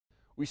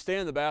We stay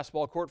on the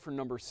basketball court for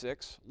number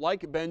 6.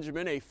 Like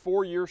Benjamin, a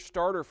 4-year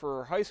starter for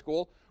her high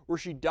school, where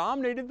she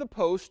dominated the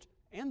post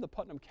and the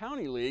Putnam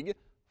County League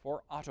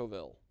for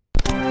Ottoville.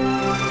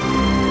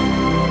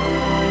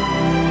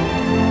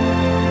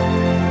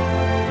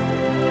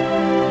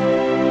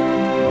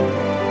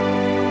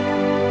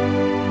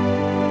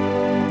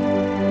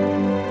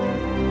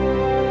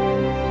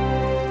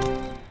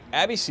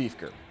 Abby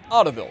Siefker,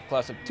 Ottoville,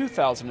 class of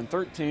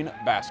 2013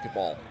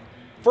 basketball.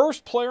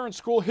 First player in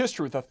school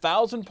history with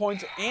 1,000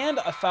 points and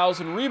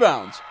 1,000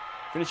 rebounds,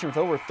 finishing with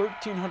over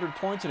 1,300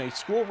 points and a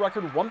school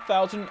record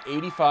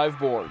 1,085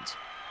 boards.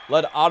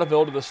 Led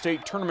Ottoville to the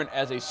state tournament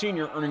as a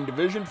senior, earning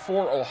Division IV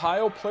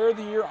Ohio Player of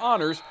the Year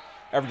honors,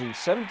 averaging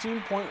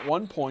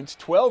 17.1 points,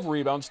 12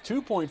 rebounds,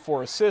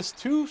 2.4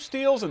 assists, 2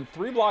 steals, and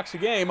 3 blocks a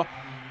game,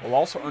 while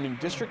also earning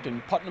District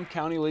and Putnam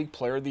County League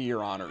Player of the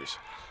Year honors.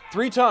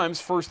 3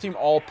 times first-team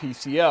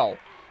All-PCL.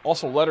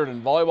 Also lettered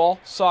in volleyball,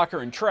 soccer,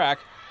 and track,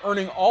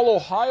 earning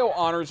All-Ohio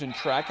honors in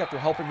track after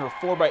helping her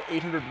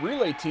 4x800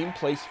 relay team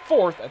place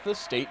 4th at the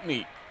state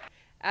meet.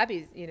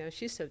 Abby,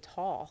 she's so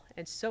tall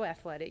and so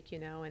athletic,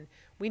 and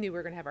we knew we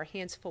were going to have our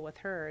hands full with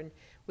her. And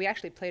we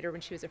actually played her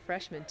when she was a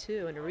freshman,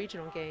 too, in a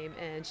regional game,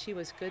 and she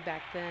was good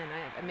back then.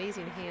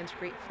 Amazing hands,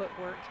 great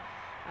footwork,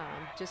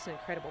 just an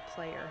incredible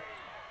player.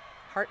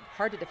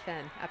 Hard to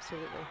defend,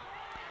 absolutely.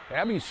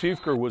 Abby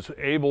Siefker was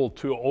able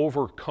to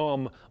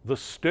overcome the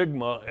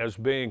stigma as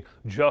being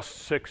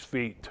just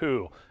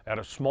 6'2". At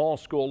a small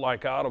school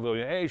like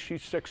Ottoville, hey,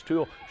 she's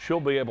 6'2", she'll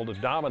be able to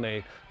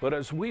dominate. But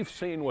as we've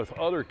seen with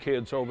other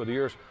kids over the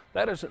years,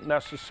 that isn't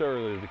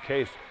necessarily the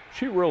case.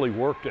 She really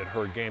worked at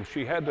her game.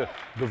 She had to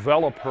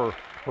develop her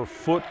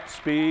foot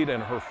speed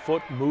and her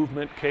foot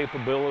movement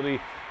capability.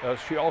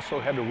 She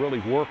also had to really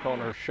work on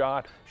her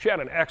shot. She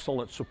had an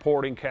excellent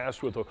supporting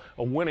cast with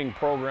a winning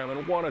program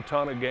and won a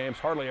ton of games,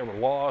 hardly ever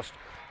lost.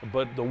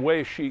 But the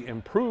way she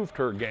improved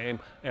her game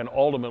and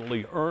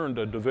ultimately earned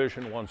a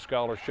Division I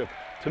scholarship,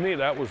 to me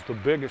that was the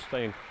biggest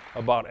thing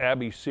about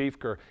Abby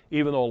Siefker,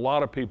 even though a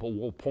lot of people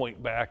will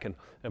point back and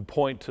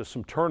point to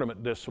some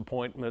tournament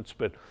disappointments,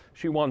 but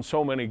she won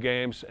so many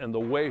games, and the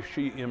way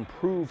she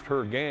improved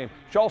her game.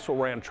 She also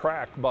ran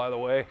track, by the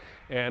way,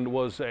 and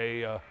was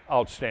a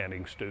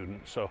outstanding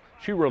student. So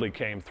she really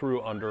came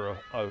through under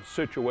a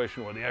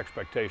situation where the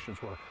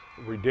expectations were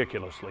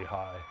ridiculously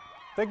high.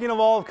 Thinking of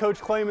all of Coach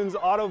Clayman's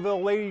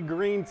Ottoville Lady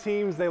Green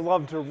teams, they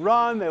love to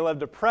run, they love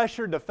to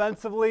pressure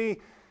defensively.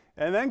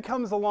 And then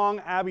comes along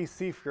Abby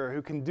Siefker,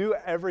 who can do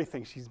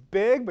everything. She's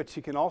big, but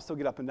she can also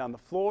get up and down the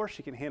floor.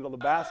 She can handle the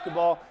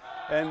basketball.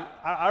 And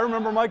I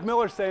remember Mike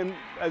Miller saying,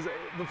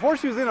 before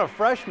she was a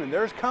freshman,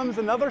 there comes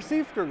another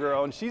Siefker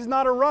girl, and she's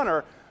not a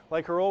runner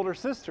like her older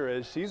sister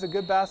is. She's a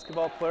good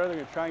basketball player. They're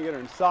going to try and get her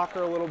in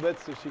soccer a little bit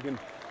so she can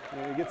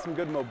get some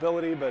good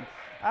mobility. But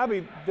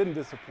Abby didn't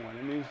disappoint.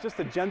 I mean, it was just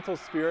a gentle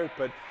spirit,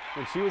 but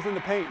when she was in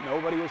the paint,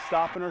 nobody was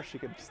stopping her. She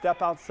could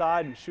step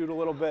outside and shoot a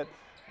little bit.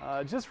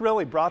 Just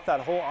really brought that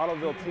whole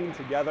Ottoville team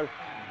together.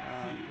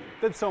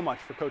 Did so much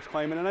for Coach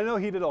Clayman, and I know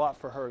he did a lot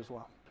for her as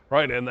well.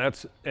 Right, and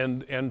that's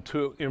and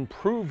to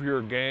improve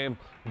your game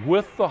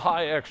with the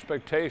high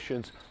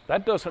expectations,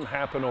 that doesn't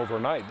happen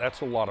overnight.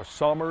 That's a lot of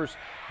summers,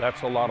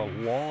 that's a lot of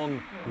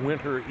long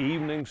winter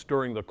evenings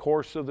during the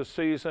course of the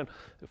season.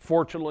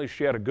 Fortunately,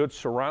 she had a good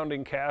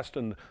surrounding cast,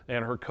 and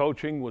her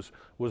coaching was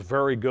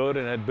very good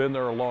and had been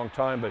there a long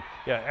time. But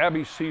yeah,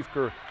 Abby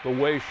Siefker, the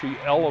way she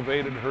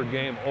elevated her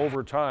game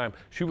over time,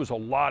 she was a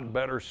lot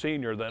better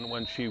senior than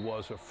when she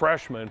was a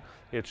freshman.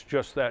 It's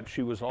just that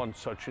she was on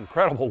such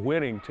incredible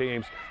winning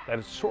teams that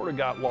it sort of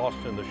got lost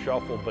in the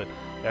shuffle, but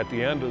at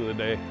the end of the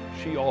day,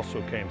 she also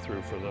came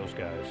through for those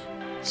guys.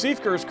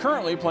 Siefker is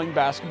currently playing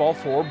basketball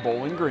for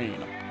Bowling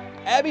Green.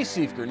 Abby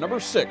Siefker, number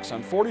 6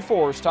 on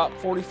 44's Top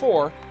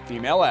 44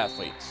 Female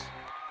Athletes.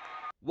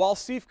 While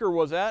Siefker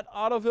was at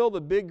Ottoville, the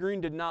Big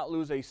Green did not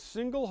lose a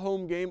single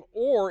home game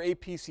or a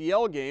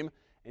PCL game,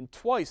 and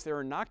twice they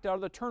were knocked out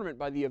of the tournament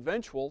by the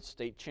eventual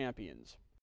state champions.